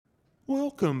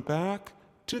Welcome back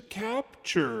to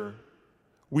Capture.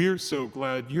 We're so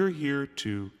glad you're here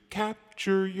to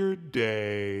capture your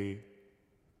day.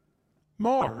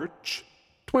 March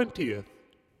 20th,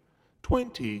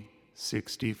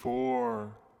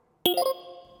 2064.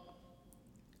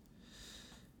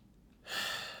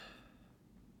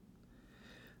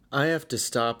 I have to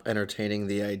stop entertaining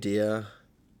the idea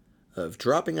of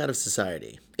dropping out of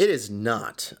society. It is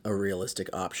not a realistic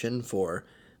option for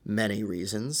many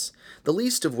reasons, the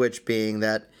least of which being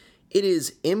that it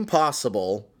is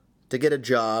impossible to get a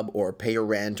job or pay your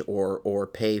rent or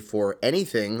pay for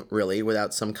anything, really,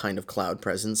 without some kind of cloud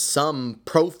presence, some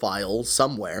profile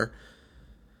somewhere.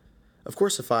 Of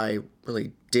course, if I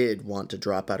really did want to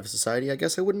drop out of society, I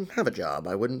guess I wouldn't have a job.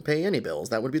 I wouldn't pay any bills.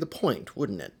 That would be the point,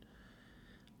 wouldn't it?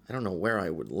 I don't know where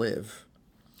I would live.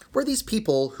 Where these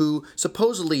people who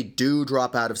supposedly do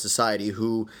drop out of society,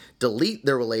 who delete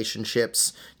their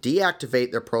relationships,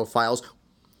 deactivate their profiles,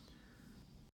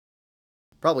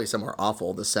 probably somewhere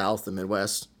awful, the South, the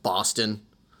Midwest, Boston,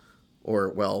 or,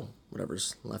 well,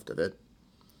 whatever's left of it.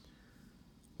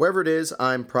 Wherever it is,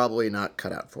 I'm probably not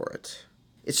cut out for it.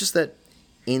 It's just that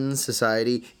in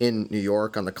society, in New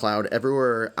York, on the cloud,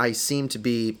 everywhere I seem to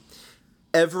be,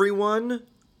 everyone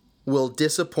will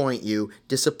disappoint you,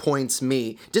 disappoints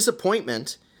me.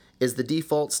 Disappointment is the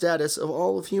default status of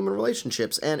all of human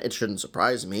relationships, and it shouldn't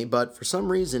surprise me, but for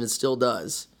some reason it still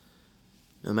does.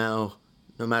 No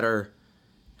matter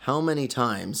how many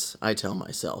times I tell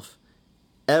myself,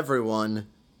 everyone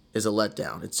is a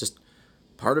letdown. It's just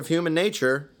part of human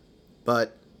nature,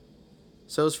 but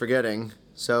so's forgetting,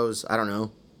 so's, I don't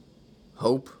know,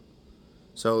 hope,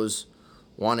 so's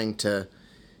wanting to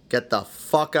get the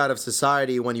fuck out of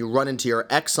society when you run into your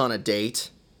ex on a date.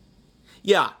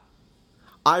 Yeah,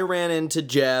 I ran into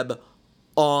Jeb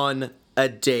on a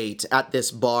date at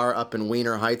this bar up in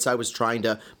Wiener Heights. I was trying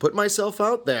to put myself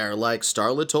out there like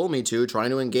Starla told me to,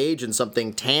 trying to engage in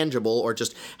something tangible or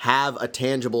just have a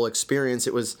tangible experience.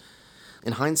 It was,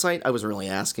 in hindsight, I wasn't really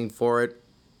asking for it.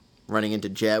 Running into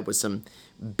Jeb with some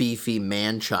beefy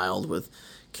man-child with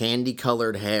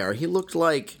candy-colored hair. He looked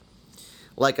like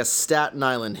a Staten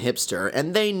Island hipster,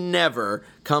 and they never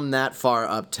come that far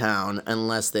uptown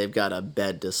unless they've got a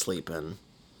bed to sleep in.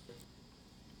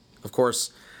 Of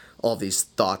course, all these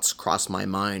thoughts crossed my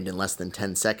mind in less than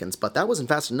 10 seconds, but that wasn't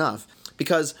fast enough,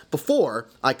 because before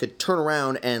I could turn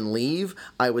around and leave,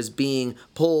 I was being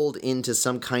pulled into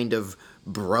some kind of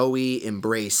bro-y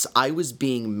embrace. I was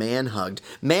being man-hugged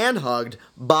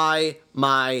by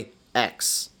my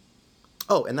ex.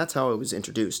 Oh, and that's how I was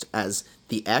introduced, as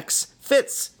the ex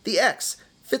Fitz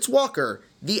Walker,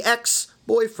 the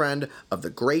ex-boyfriend of the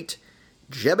great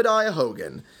Jebediah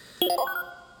Hogan.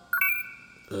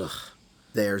 Ugh.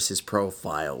 There's his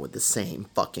profile with the same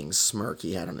fucking smirk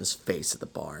he had on his face at the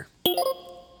bar.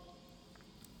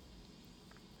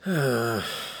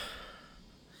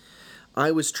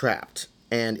 I was trapped,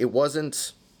 and I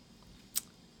wasn't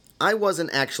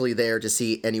actually there to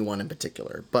see anyone in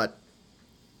particular, but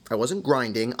I wasn't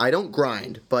grinding. I don't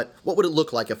grind, but what would it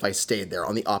look like if I stayed there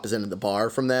on the opposite end of the bar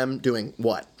from them doing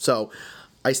what? So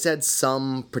I said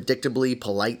some predictably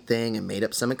polite thing and made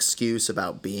up some excuse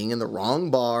about being in the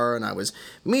wrong bar and I was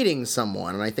meeting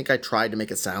someone, and I think I tried to make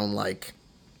it sound like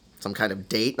some kind of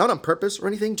date, not on purpose or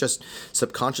anything, just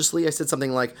subconsciously. I said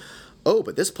something like, "Oh,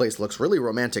 but this place looks really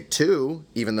romantic too,"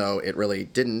 even though it really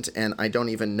didn't, and I don't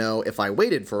even know if I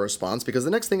waited for a response, because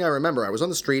the next thing I remember, I was on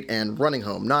the street and running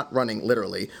home, not running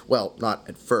literally, well, not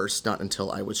at first, not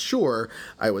until I was sure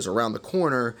I was around the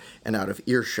corner and out of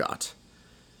earshot.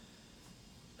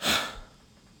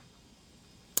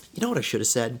 You know what I should have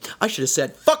said? I should have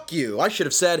said, "Fuck you." I should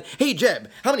have said, "Hey, Jeb,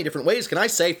 how many different ways can I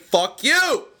say fuck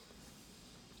you?"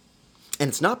 And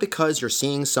it's not because you're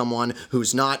seeing someone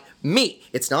who's not me.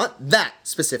 It's not that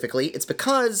specifically. It's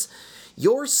because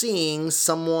you're seeing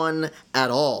someone at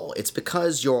all. It's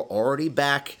because you're already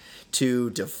back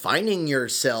to defining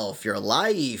yourself, your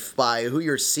life, by who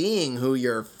you're seeing, who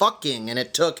you're fucking. And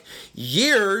it took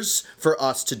years for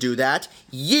us to do that.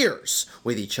 Years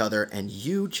with each other. And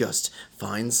you just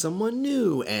find someone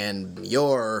new and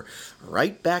you're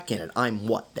right back in it. I'm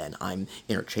what then? I'm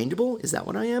interchangeable? Is that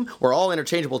what I am? We're all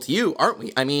interchangeable to you, aren't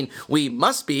we? I mean, we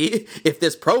must be if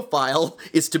this profile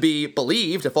is to be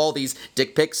believed, if all these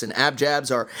dick pics and abjabs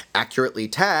are accurately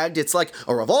tagged. It's like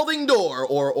a revolving door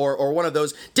or one of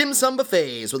those dim sum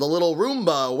buffets with a little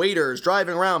Roomba waiters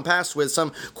driving around past with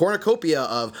some cornucopia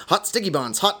of hot sticky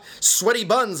buns, hot sweaty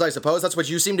buns, I suppose. That's what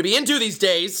you seem to be into these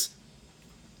days.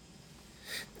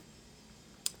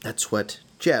 That's what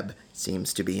Jeb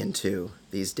seems to be into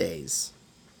these days.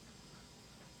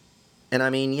 And I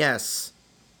mean, yes,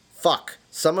 fuck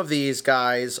Some of these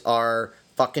guys are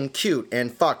fucking cute,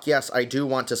 and fuck, yes, I do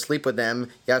want to sleep with them.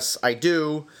 Yes, I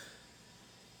do.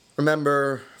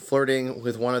 Remember flirting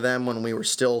with one of them when we were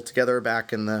still together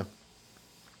back in the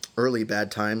early bad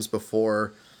times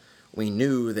before we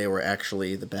knew they were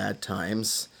actually the bad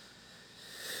times.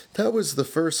 That was the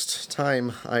first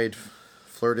time I'd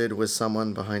flirted with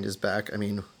someone behind his back. I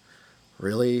mean,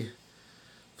 really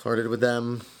flirted with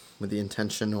them with the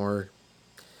intention or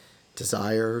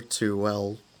desire to,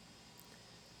 well,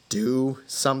 do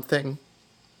something.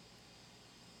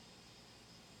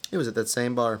 It was at that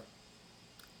same bar.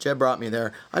 Jeb brought me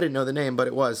there. I didn't know the name, but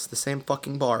it was the same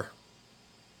fucking bar.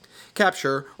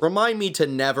 Capture, remind me to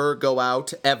never go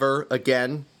out ever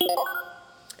again.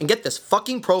 And get this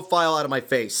fucking profile out of my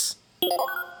face.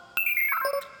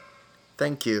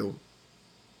 Thank you.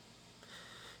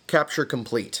 Capture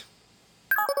complete.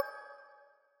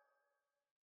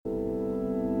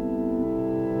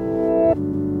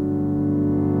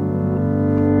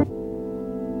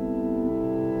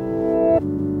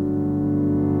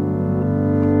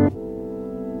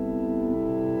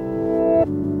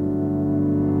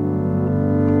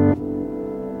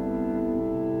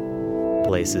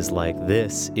 Places Like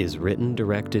This is written,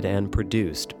 directed, and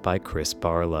produced by Chris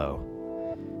Barlow.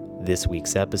 This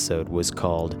week's episode was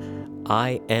called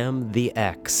I Am the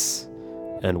X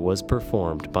and was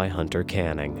performed by Hunter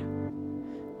Canning.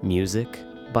 Music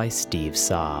by Steve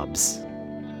Sobs.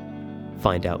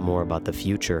 Find out more about the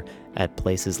future at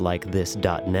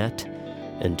placeslikethis.net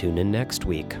and tune in next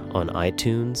week on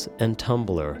iTunes and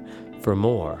Tumblr for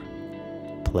more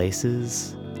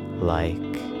Places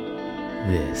Like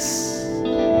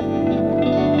This.